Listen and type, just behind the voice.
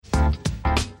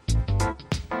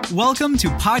Welcome to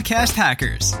Podcast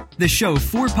Hackers, the show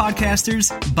for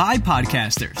podcasters by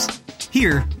podcasters.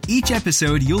 Here, each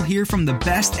episode you'll hear from the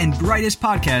best and brightest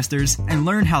podcasters and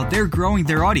learn how they're growing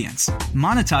their audience,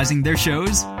 monetizing their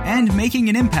shows, and making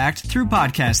an impact through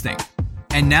podcasting.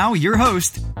 And now your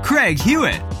host, Craig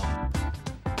Hewitt.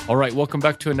 All right, welcome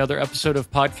back to another episode of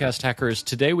Podcast Hackers.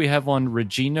 Today we have on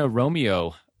Regina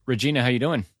Romeo. Regina, how you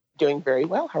doing? Doing very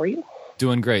well. How are you?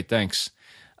 Doing great, thanks.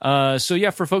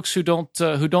 For folks who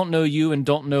don't know you and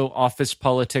don't know Office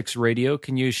Politics Radio,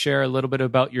 can you share a little bit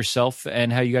about yourself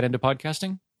and how you got into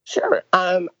podcasting? Sure.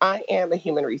 I am a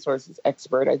human resources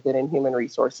expert. I've been in human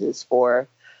resources for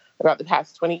about the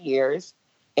past 20 years.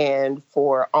 And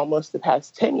for almost the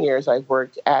past 10 years, I've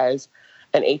worked as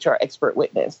an HR expert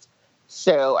witness.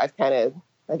 So I've I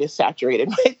just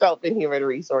saturated myself in human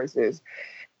resources.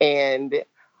 And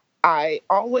I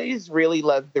always really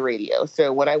loved the radio.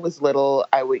 So when I was little,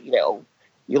 I would, you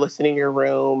listen in your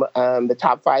room, the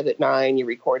top 5 at 9, you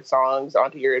record songs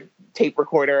onto your tape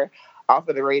recorder off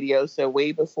of the radio. So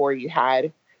way before you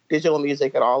had digital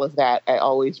music and all of that, I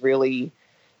always really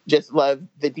just loved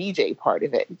the DJ part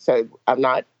of it. So I'm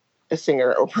not a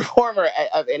singer or performer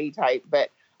of any type,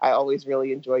 but I always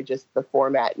really enjoyed just the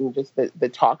format and just the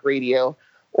talk radio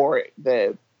or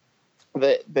the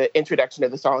introduction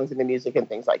of the songs and the music and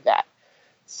things like that.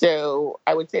 So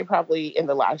I would say probably in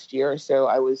the last year or so,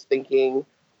 I was thinking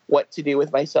what to do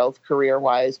with myself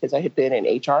career-wise because I had been in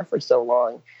HR for so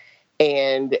long.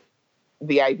 And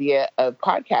the idea of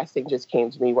podcasting just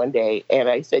came to me one day. And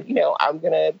I said,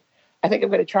 I think I'm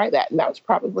going to try that. And that was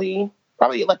probably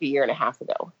like a year and a half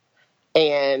ago.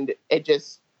 And it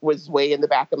just was way in the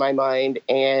back of my mind.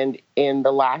 And in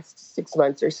the last 6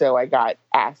 months or so, I got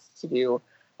asked to do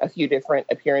a few different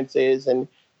appearances and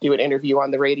do an interview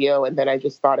on the radio. And then I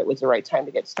just thought it was the right time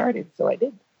to get started. So I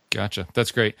did. Gotcha.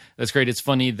 That's great. It's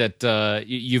funny that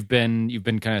you've been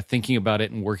kind of thinking about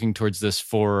it and working towards this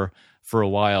for a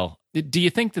while. Do you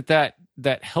think that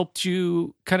helped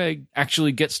you kind of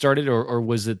actually get started, or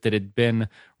was it that it had been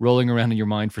rolling around in your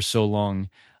mind for so long,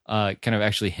 kind of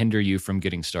actually hinder you from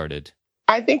getting started?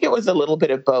 I think it was a little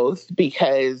bit of both,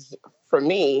 because for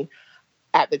me,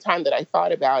 at the time that I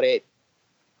thought about it,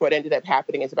 what ended up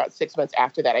happening is about 6 months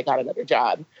after that, I got another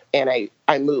job and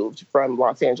I moved from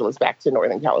Los Angeles back to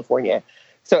Northern California.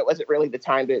 So it wasn't really the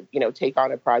time to, take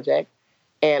on a project.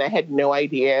 And I had no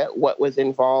idea what was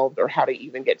involved or how to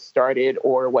even get started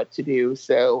or what to do.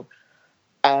 So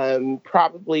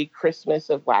probably Christmas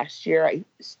of last year, I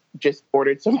just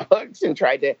ordered some books and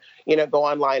tried to, go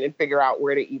online and figure out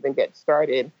where to even get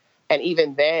started. And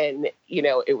even then,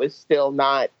 it was still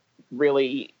not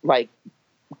really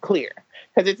clear,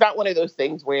 because it's not one of those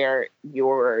things where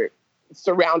you're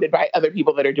surrounded by other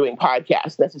people that are doing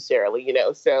podcasts necessarily,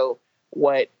 So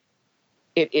what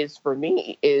it is for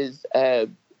me is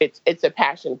it's a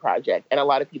passion project, and a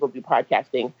lot of people do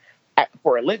podcasting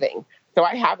for a living. So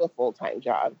I have a full-time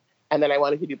job, and then I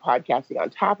wanted to do podcasting on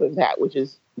top of that, which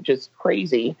is just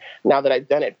crazy now that I've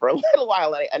done it for a little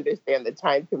while and I understand the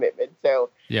time commitment. So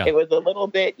It was a little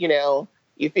bit,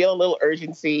 you feel a little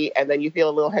urgency, and then you feel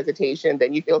a little hesitation,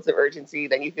 then you feel some urgency,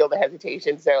 then you feel the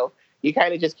hesitation. So you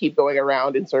kind of just keep going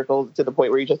around in circles to the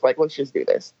point where you're just like, let's just do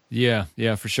this. Yeah,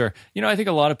 for sure. I think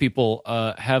a lot of people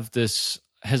have this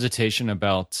hesitation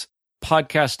about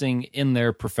podcasting in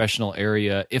their professional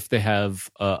area if they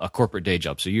have a corporate day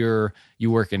job. So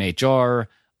you work in HR,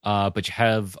 but you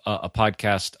have a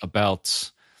podcast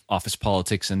about office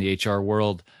politics in the HR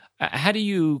world. How do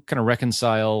you kind of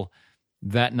reconcile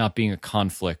that not being a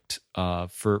conflict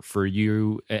for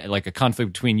you, like a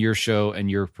conflict between your show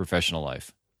and your professional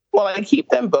life? Well, I keep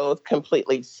them both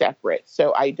completely separate.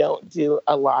 So I don't do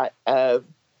a lot of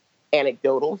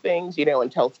anecdotal things,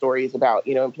 and tell stories about,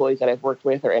 employees that I've worked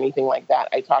with or anything like that.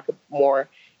 I talk more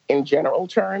in general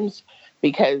terms,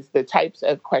 because the types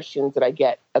of questions that I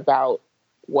get about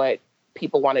what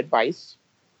people want advice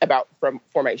about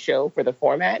for my show, for the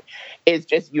format, is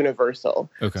just universal.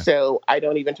 Okay. So I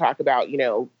don't even talk about,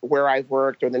 where I've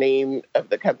worked or the name of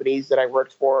the companies that I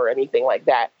worked for or anything like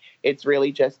that. It's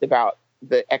really just about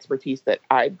the expertise that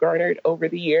I've garnered over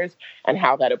the years and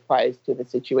how that applies to the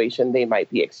situation they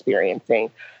might be experiencing,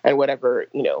 and whatever,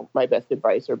 my best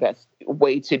advice or best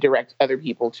way to direct other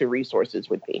people to resources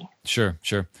would be. Sure.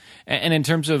 And in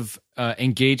terms of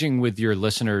engaging with your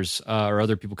listeners or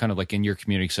other people kind of like in your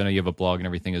community, because I know you have a blog and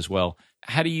everything as well,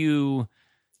 how do you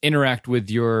interact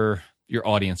with your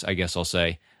audience, I guess I'll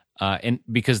say? And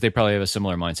because they probably have a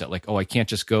similar mindset, like, I can't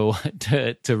just go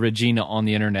to Regina on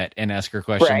the internet and ask her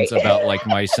questions about like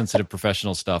my sensitive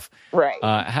professional stuff. Right.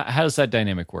 How does that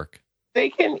dynamic work? They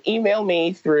can email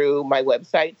me through my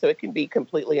website, so it can be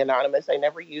completely anonymous. I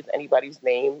never use anybody's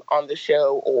name on the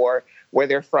show or where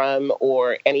they're from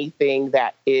or anything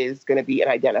that is going to be an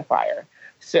identifier.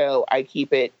 So I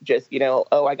keep it just,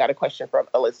 oh, I got a question from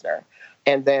a listener.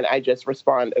 And then I just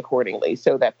respond accordingly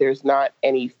so that there's not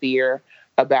any fear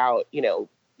about,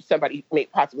 somebody may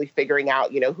possibly figuring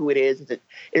out, who it is. Is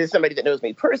it somebody that knows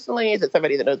me personally? Is it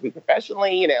somebody that knows me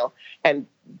professionally? And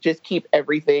just keep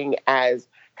everything as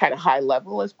kind of high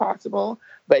level as possible,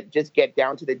 but just get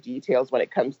down to the details when it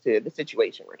comes to the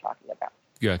situation we're talking about.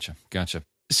 Gotcha.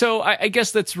 So I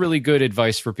guess that's really good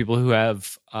advice for people who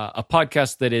have a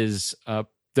podcast that is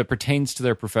that pertains to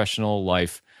their professional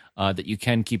life, that you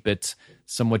can keep it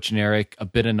somewhat generic, a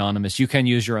bit anonymous. You can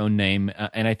use your own name.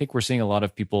 And I think we're seeing a lot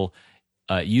of people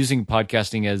using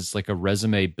podcasting as like a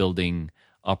resume building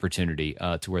opportunity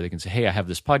to where they can say, hey, I have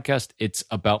this podcast. It's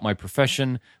about my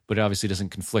profession, but it obviously doesn't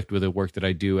conflict with the work that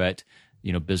I do at,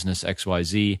 business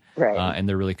XYZ. Right. And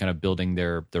they're really kind of building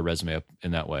their resume up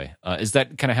in that way. Is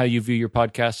that kind of how you view your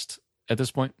podcast at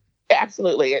this point?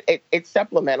 Absolutely. It's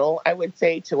supplemental, I would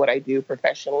say, to what I do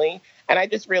professionally. And I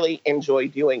just really enjoy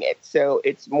doing it. So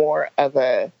it's more of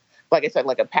like I said,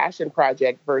 like a passion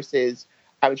project versus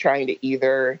I'm trying to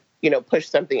either push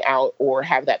something out or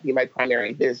have that be my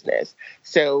primary business.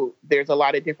 So there's a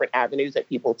lot of different avenues that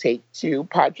people take to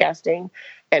podcasting.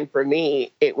 And for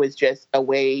me, it was just a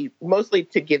way mostly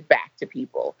to give back to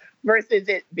people versus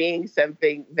it being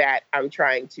something that I'm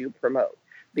trying to promote.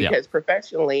 Because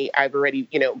professionally, I've already,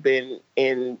 been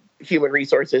in human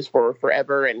resources for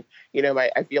forever. And,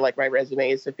 I feel like my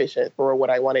resume is sufficient for what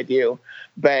I want to do.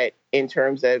 But in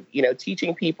terms of,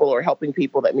 teaching people or helping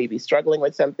people that may be struggling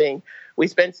with something, we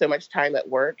spend so much time at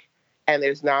work and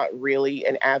there's not really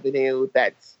an avenue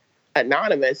that's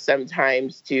anonymous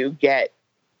sometimes to get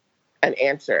an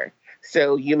answer.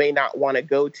 So you may not want to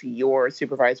go to your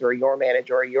supervisor or your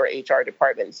manager or your HR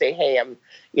department and say, hey, I'm,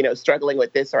 struggling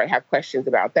with this, or I have questions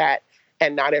about that.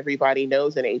 And not everybody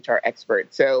knows an HR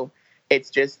expert. So it's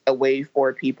just a way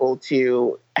for people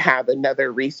to have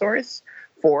another resource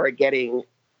for getting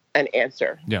an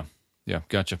answer. Yeah.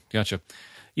 Gotcha.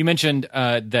 You mentioned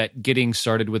that getting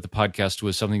started with the podcast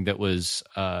was something that was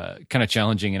kind of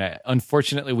challenging, and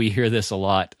unfortunately, we hear this a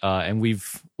lot. And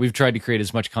we've tried to create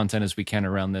as much content as we can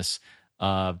around this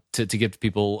to give to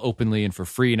people openly and for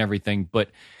free and everything. But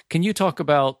can you talk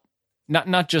about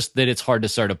not just that it's hard to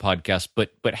start a podcast,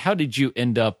 but how did you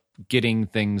end up getting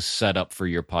things set up for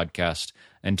your podcast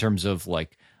in terms of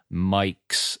like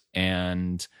mics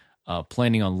and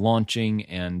planning on launching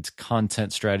and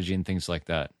content strategy and things like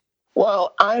that?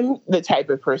 Well, I'm the type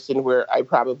of person where I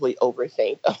probably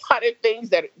overthink a lot of things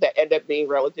that end up being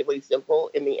relatively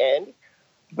simple in the end.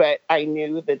 But I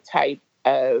knew the type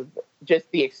of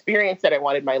just the experience that I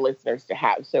wanted my listeners to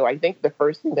have. So I think the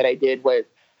first thing that I did was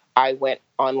I went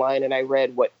online and I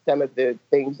read what some of the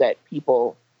things that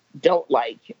people don't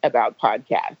like about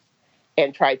podcasts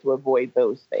and tried to avoid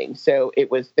those things. So it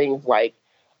was things like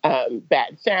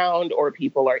bad sound, or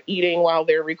people are eating while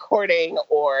they're recording,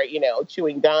 or,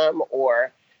 chewing gum,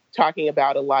 or talking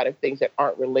about a lot of things that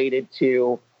aren't related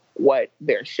to what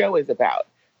their show is about.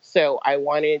 So I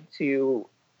wanted to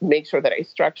make sure that I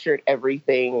structured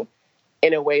everything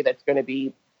in a way that's going to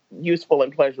be useful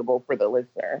and pleasurable for the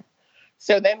listener.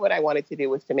 So then what I wanted to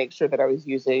do was to make sure that I was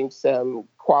using some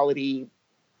quality,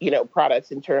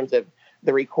 products in terms of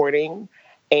the recording,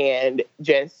 and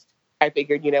just I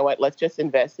figured, let's just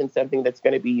invest in something that's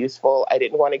going to be useful. I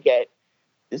didn't want to get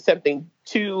something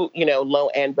too, low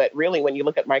end, but really when you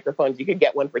look at microphones, you could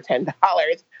get one for $10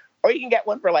 or you can get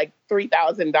one for like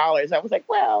 $3,000. I was like,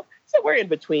 well, somewhere in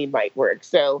between might work.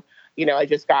 So, I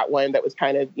just got one that was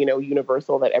kind of,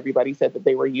 universal, that everybody said that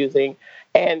they were using,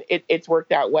 and it's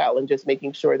worked out well. And just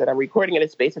making sure that I'm recording in a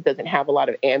space that doesn't have a lot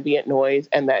of ambient noise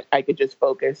and that I could just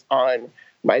focus on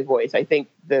my voice. I think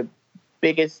the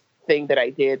biggest thing that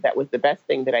I did, that was the best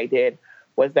thing that I did,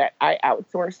 was that I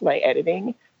outsourced my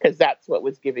editing, because that's what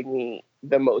was giving me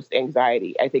the most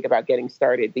anxiety, I think, about getting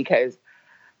started, because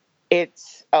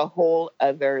it's a whole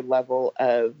other level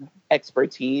of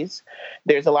expertise.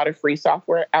 There's a lot of free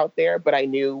software out there, but I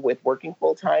knew with working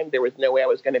full time, there was no way I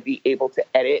was going to be able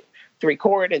to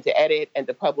record and to edit and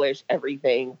to publish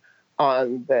everything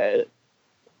on the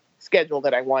schedule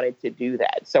that I wanted to do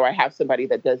that. So I have somebody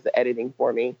that does the editing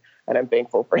for me, and I'm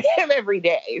thankful for him every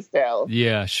day. So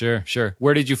yeah, sure.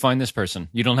 Where did you find this person?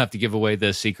 You don't have to give away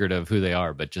the secret of who they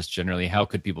are, but just generally, how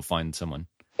could people find someone?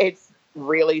 It's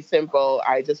really simple.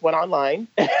 I just went online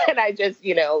and I just,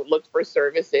 looked for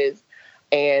services.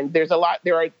 And there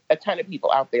are a ton of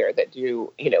people out there that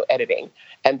do, editing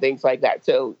and things like that.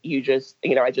 So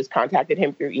I just contacted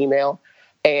him through email,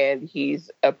 and he's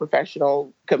a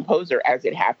professional composer as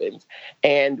it happens.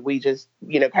 And we just,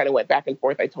 kind of went back and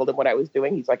forth. I told him what I was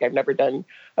doing. He's like, I've never done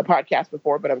a podcast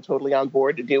before, but I'm totally on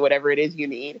board to do whatever it is you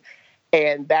need.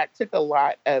 And that took a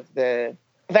lot of the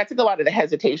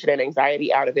hesitation and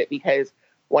anxiety out of it, because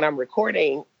when I'm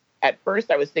recording, at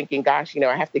first I was thinking, gosh,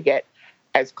 I have to get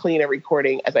as clean a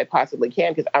recording as I possibly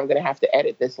can, because I'm going to have to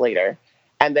edit this later.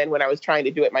 And then when I was trying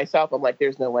to do it myself, I'm like,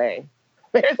 there's no way.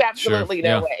 There's absolutely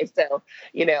no way. So,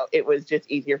 it was just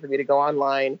easier for me to go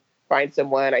online, find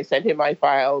someone. I sent him my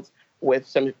files with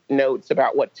some notes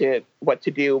about what to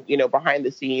do, behind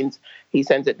the scenes. He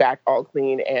sends it back all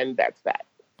clean, and that's that.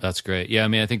 That's great. Yeah, I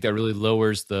mean, I think that really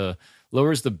lowers the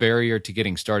barrier to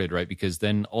getting started, right? Because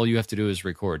then all you have to do is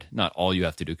record. Not all you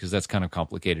have to do, because that's kind of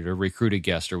complicated, or recruit a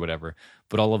guest or whatever.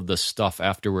 But all of the stuff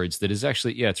afterwards that is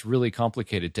actually, it's really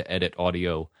complicated to edit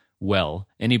audio well.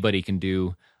 Anybody can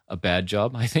do a bad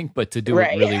job, I think, but to do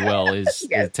it really well is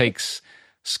Yes. It takes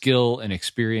skill and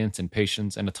experience and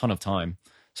patience and a ton of time.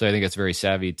 So I think it's very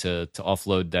savvy to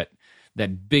offload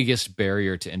that biggest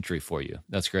barrier to entry for you.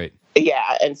 That's great.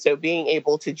 Yeah. And so being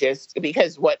able to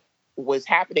because what was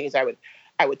happening is I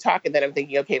would talk, and then I'm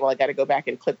thinking, okay, well, I got to go back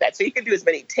and clip that. So you can do as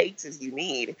many takes as you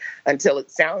need until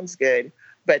it sounds good.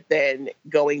 But then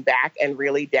going back and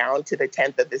really down to the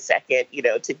 10th of the second,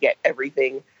 to get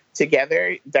everything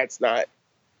together, that's not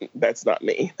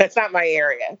me. That's not my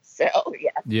area. So,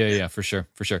 yeah. Yeah, for sure.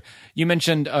 You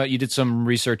mentioned you did some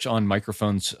research on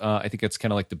microphones. I think that's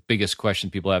kind of like the biggest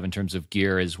question people have in terms of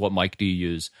gear is, what mic do you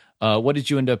use? What did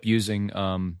you end up using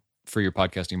for your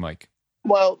podcasting mic?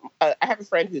 Well, I have a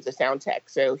friend who's a sound tech,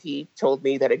 so he told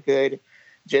me that a good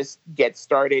just get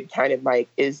started kind of mic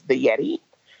is the Yeti.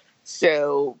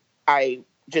 So I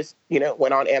just,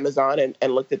 went on Amazon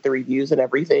and looked at the reviews and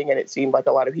everything, and it seemed like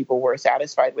a lot of people were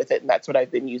satisfied with it, and that's what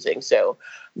I've been using. So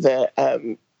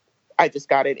I just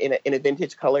got it in a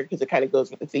vintage color because it kind of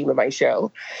goes with the theme of my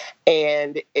show,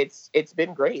 and it's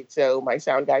been great. So my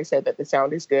sound guy said that the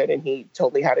sound is good, and he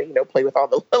told me how to play with all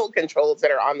the little controls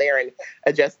that are on there and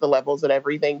adjust the levels and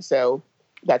everything. So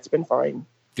that's been fine.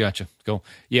 Gotcha. Cool.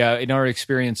 Yeah, in our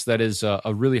experience, that is a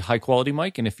really high quality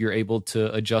mic, and if you're able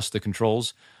to adjust the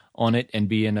controls on it and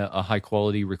be in a high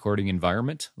quality recording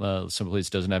environment, someplace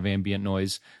doesn't have ambient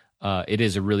noise, it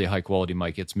is a really high quality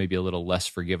mic. It's maybe a little less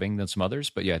forgiving than some others,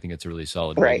 but yeah, I think it's a really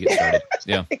solid way to get started.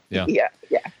 Yeah.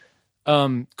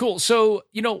 Cool. So,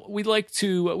 we like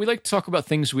to talk about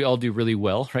things we all do really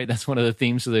well, right? That's one of the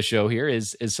themes of the show here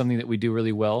is something that we do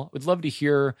really well. We'd love to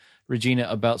hear, Regina,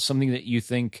 about something that you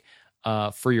think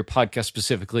for your podcast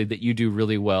specifically that you do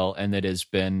really well and that has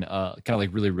been kind of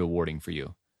like really rewarding for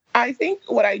you. I think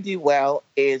what I do well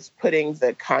is putting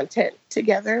the content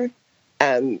together.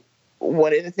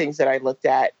 One of the things that I looked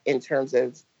at in terms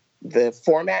of the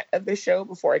format of the show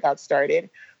before I got started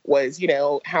was,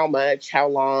 how much, how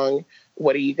long,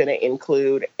 what are you going to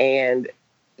include? And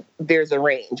there's a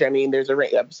range. I mean, there's a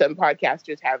range. Some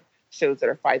podcasters have shows that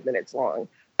are 5 minutes long.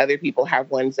 Other people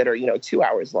have ones that are, 2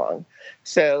 hours long.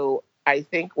 So I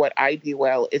think what I do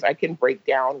well is I can break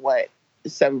down what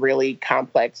some really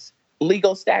complex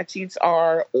legal statutes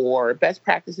are or best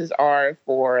practices are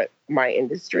for my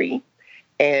industry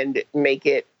and make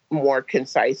it more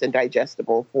concise and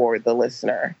digestible for the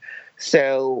listener.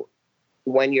 So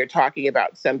when you're talking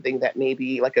about something that may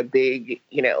be like a big,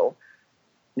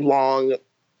 long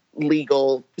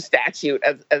legal statute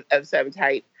of some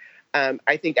type,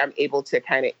 I think I'm able to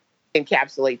kind of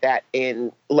encapsulate that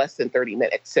in less than 30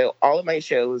 minutes. So all of my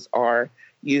shows are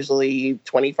usually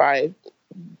 25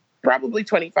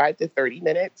 to 30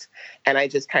 minutes. And I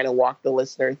just kind of walk the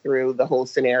listener through the whole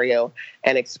scenario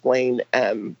and explain,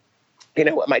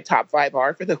 what my top 5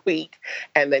 are for the week,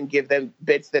 and then give them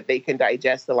bits that they can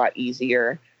digest a lot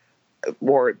easier,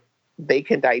 or they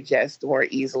can digest more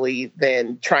easily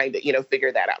than trying to,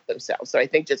 figure that out themselves. So I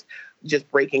think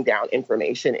just breaking down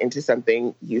information into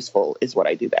something useful is what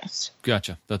I do best.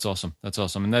 Gotcha. That's awesome.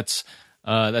 And that's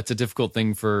a difficult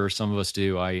thing for some of us to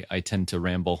do. I tend to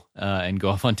ramble and go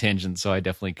off on tangents, so I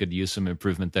definitely could use some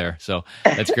improvement there. So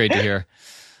that's great to hear.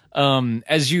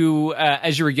 As you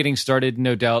were getting started,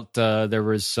 no doubt there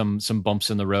was some bumps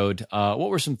in the road. What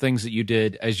were some things that you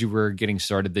did as you were getting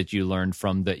started that you learned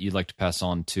from that you'd like to pass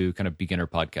on to kind of beginner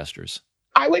podcasters?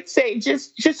 I would say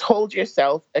just hold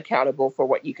yourself accountable for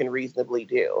what you can reasonably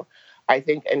do. I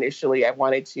think initially I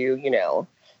wanted to,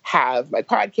 have my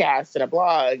podcast and a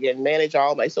blog and manage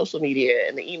all my social media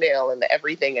and the email and the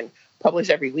everything and publish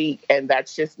every week. And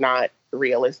that's just not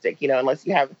realistic, unless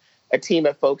you have a team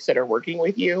of folks that are working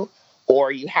with you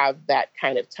or you have that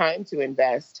kind of time to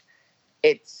invest,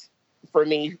 it's, for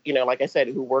me, like I said,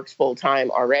 who works full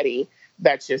time already,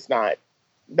 that's just not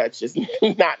going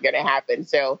to happen.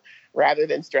 So rather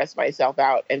than stress myself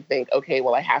out and think, okay,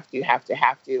 well, I have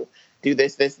to do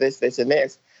this, and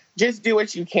this, just do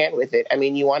what you can with it. I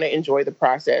mean, you want to enjoy the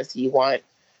process. You want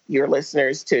your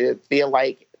listeners to feel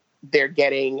like they're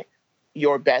getting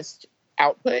your best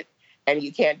output. And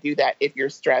you can't do that if you're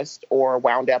stressed or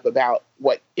wound up about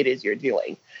what it is you're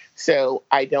doing. So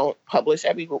I don't publish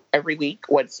every week.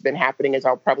 What's been happening is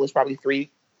I'll publish probably three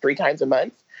times a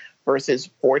month versus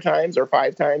 4 times or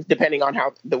 5 times, depending on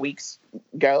how the weeks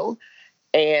go.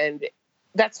 And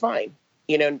that's fine.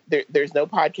 There's no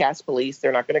podcast police.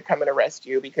 They're not going to come and arrest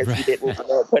you because you didn't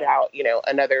put out,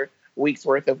 another week's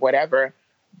worth of whatever.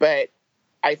 But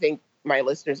I think my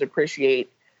listeners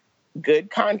appreciate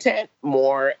good content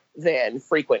more than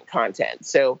frequent content.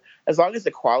 So as long as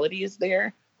the quality is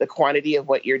there, the quantity of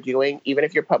what you're doing, even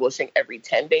if you're publishing every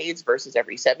 10 days versus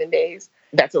every 7 days,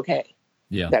 that's okay.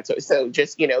 Yeah. So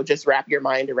just wrap your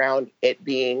mind around it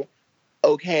being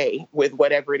okay with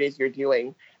whatever it is you're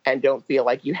doing, and don't feel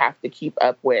like you have to keep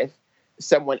up with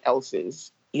someone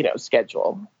else's,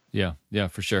 schedule. Yeah,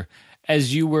 for sure.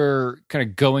 As you were kind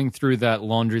of going through that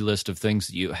laundry list of things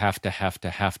that you have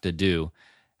to do,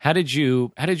 how did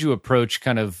you approach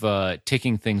kind of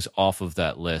taking things off of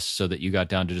that list so that you got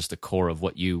down to just the core of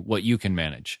what you can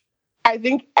manage? I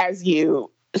think as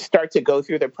you start to go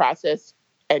through the process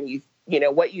and you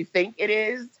know what you think it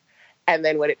is, and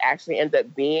then what it actually ends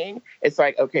up being, it's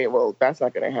like, okay, well, that's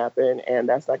not going to happen, and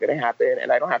that's not going to happen,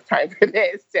 and I don't have time for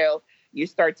this. So you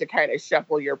start to kind of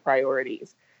shuffle your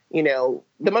priorities. The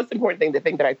most important thing, the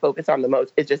thing that I focus on the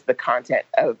most, is just the content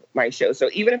of my show. So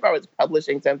even if I was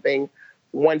publishing something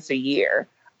once a year,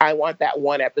 I want that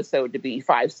one episode to be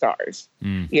 5 stars,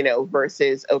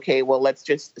 versus, okay, well, let's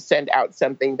just send out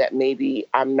something that maybe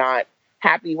I'm not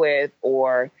happy with,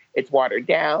 or it's watered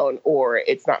down, or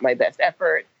it's not my best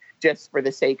effort, just for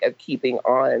the sake of keeping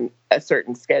on a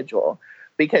certain schedule,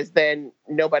 because then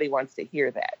nobody wants to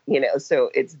hear that, So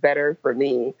it's better for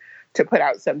me to put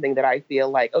out something that I feel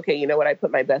like, okay, you know what, I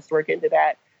put my best work into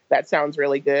that. That sounds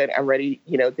really good. I'm ready,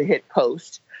 to hit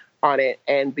post on it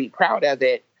and be proud of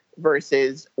it,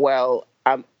 versus, well,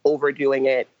 I'm overdoing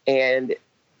it and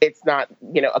it's not,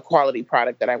 a quality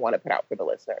product that I want to put out for the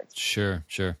listeners. Sure.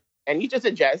 And you just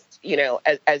adjust,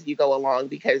 as you go along,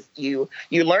 because you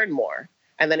learn more.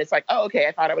 And then it's like, oh, okay,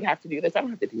 I thought I would have to do this. I don't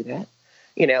have to do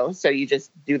that. So you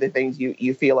just do the things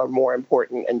you feel are more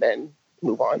important and then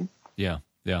move on. Yeah.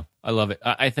 I love it.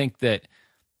 I think that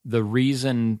the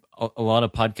reason a lot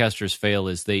of podcasters fail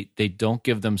is they don't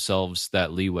give themselves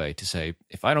that leeway to say,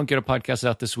 if I don't get a podcast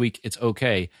out this week, it's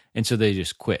okay. And so they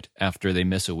just quit after they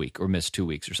miss a week or miss 2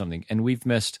 weeks or something. And we've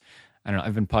missed, I don't know,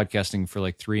 I've been podcasting for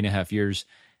like 3.5 years.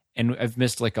 And I've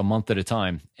missed like a month at a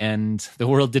time, and the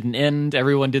world didn't end.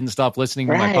 Everyone didn't stop listening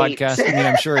to my podcast. I mean,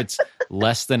 I'm sure it's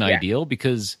less than ideal,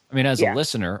 because, I mean, as a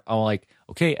listener, I'm like,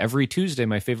 okay, every Tuesday,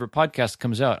 my favorite podcast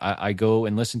comes out. I go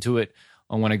and listen to it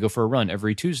when I go for a run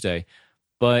every Tuesday.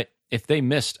 But if they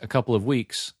missed a couple of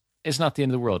weeks, it's not the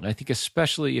end of the world. And I think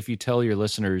especially if you tell your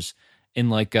listeners in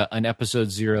like an episode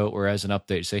 0 or as an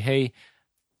update, say, hey,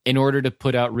 in order to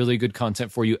put out really good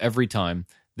content for you every time,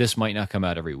 this might not come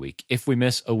out every week. If we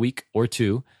miss a week or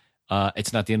 2,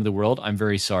 it's not the end of the world. I'm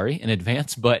very sorry in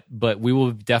advance, but we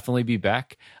will definitely be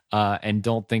back, and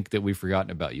don't think that we've forgotten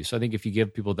about you. So I think if you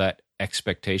give people that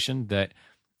expectation that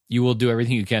you will do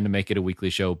everything you can to make it a weekly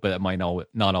show, but that might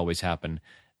not always happen,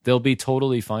 they'll be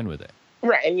totally fine with it.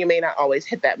 Right. And you may not always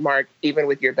hit that mark, even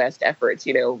with your best efforts.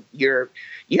 You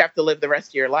have to live the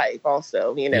rest of your life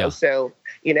also, So,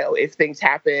 if things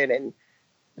happen and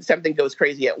something goes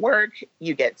crazy at work,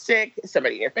 you get sick,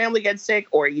 somebody in your family gets sick,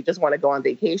 or you just want to go on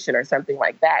vacation or something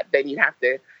like that, then you have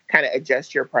to kind of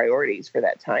adjust your priorities for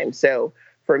that time. So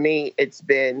for me, it's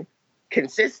been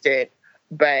consistent,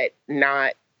 but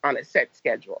not on a set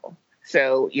schedule.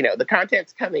 So, the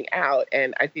content's coming out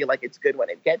and I feel like it's good when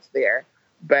it gets there,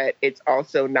 but it's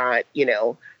also not,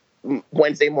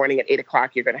 Wednesday morning at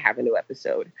 8:00, you're going to have a new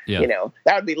episode. Yeah.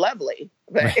 That would be lovely,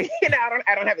 but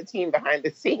I don't have a team behind the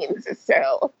scenes.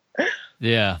 So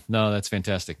yeah, no, that's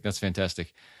fantastic.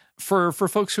 For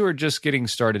folks who are just getting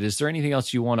started, is there anything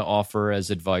else you want to offer as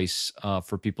advice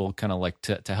for people kind of like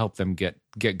to help them get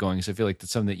going? So I feel like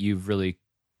that's something that you've really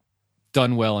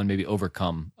done well and maybe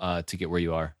overcome to get where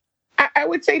you are. I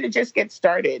would say to just get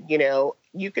started.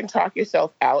 You can talk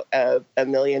yourself out of a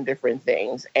million different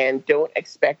things, and don't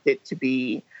expect it to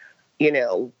be,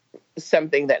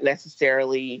 something that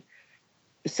necessarily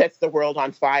sets the world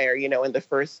on fire, in the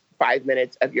first 5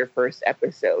 minutes of your first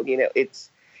episode.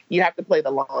 you have to play the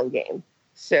long game.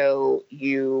 So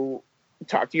you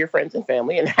talk to your friends and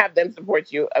family and have them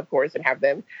support you, of course, and have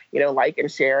them, like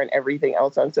and share and everything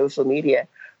else on social media.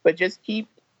 But just keep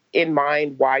in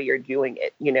mind why you're doing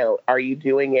it. Are you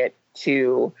doing it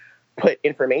to put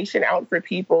information out for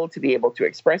people to be able to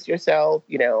express yourself,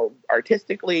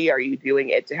 artistically? Are you doing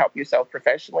it to help yourself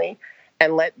professionally?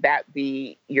 And let that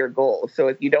be your goal. So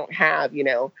if you don't have,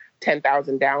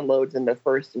 10,000 downloads in the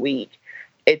first week,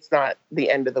 it's not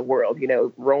the end of the world.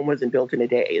 Rome wasn't built in a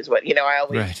day is what, I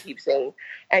always keep saying.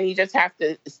 And you just have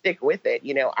to stick with it.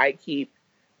 I keep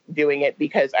doing it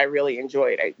because I really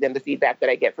enjoy it. Then the feedback that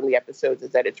I get from the episodes is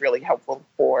that it's really helpful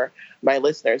for my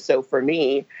listeners. So for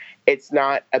me, it's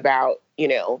not about,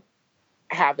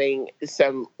 having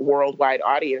some worldwide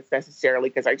audience necessarily,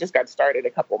 because I just got started a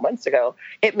couple months ago.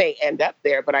 It may end up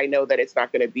there, but I know that it's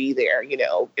not going to be there,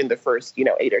 in the first,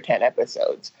 8 or 10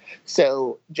 episodes.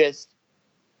 So just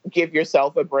give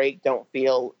yourself a break. Don't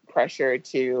feel pressure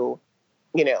to,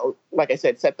 like I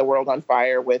said, set the world on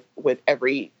fire with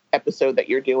every episode that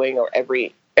you're doing or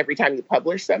every time you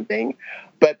publish something,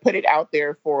 but put it out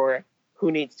there for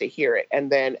who needs to hear it.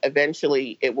 And then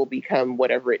eventually it will become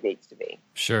whatever it needs to be.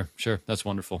 Sure. That's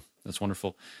wonderful.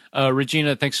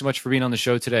 Regina, thanks so much for being on the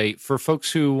show today. For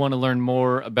folks who want to learn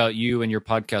more about you and your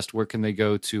podcast, where can they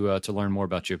go to learn more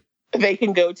about you? They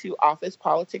can go to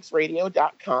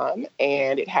officepoliticsradio.com,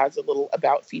 and it has a little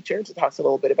about feature. It talks a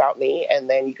little bit about me, and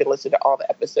then you can listen to all the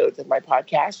episodes of my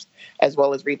podcast as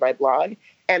well as read my blog.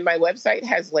 And my website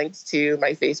has links to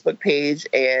my Facebook page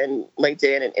and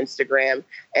LinkedIn and Instagram,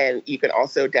 and you can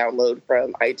also download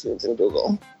from iTunes and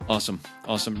Google. Awesome.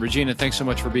 Regina, thanks so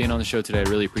much for being on the show today. I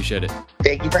really appreciate it.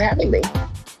 Thank you for having me.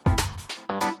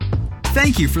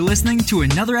 Thank you for listening to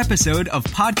another episode of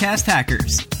Podcast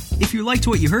Hackers. If you liked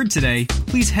what you heard today,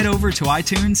 please head over to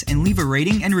iTunes and leave a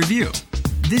rating and review.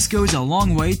 This goes a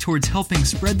long way towards helping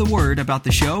spread the word about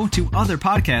the show to other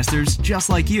podcasters just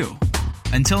like you.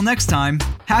 Until next time,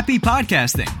 happy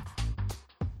podcasting!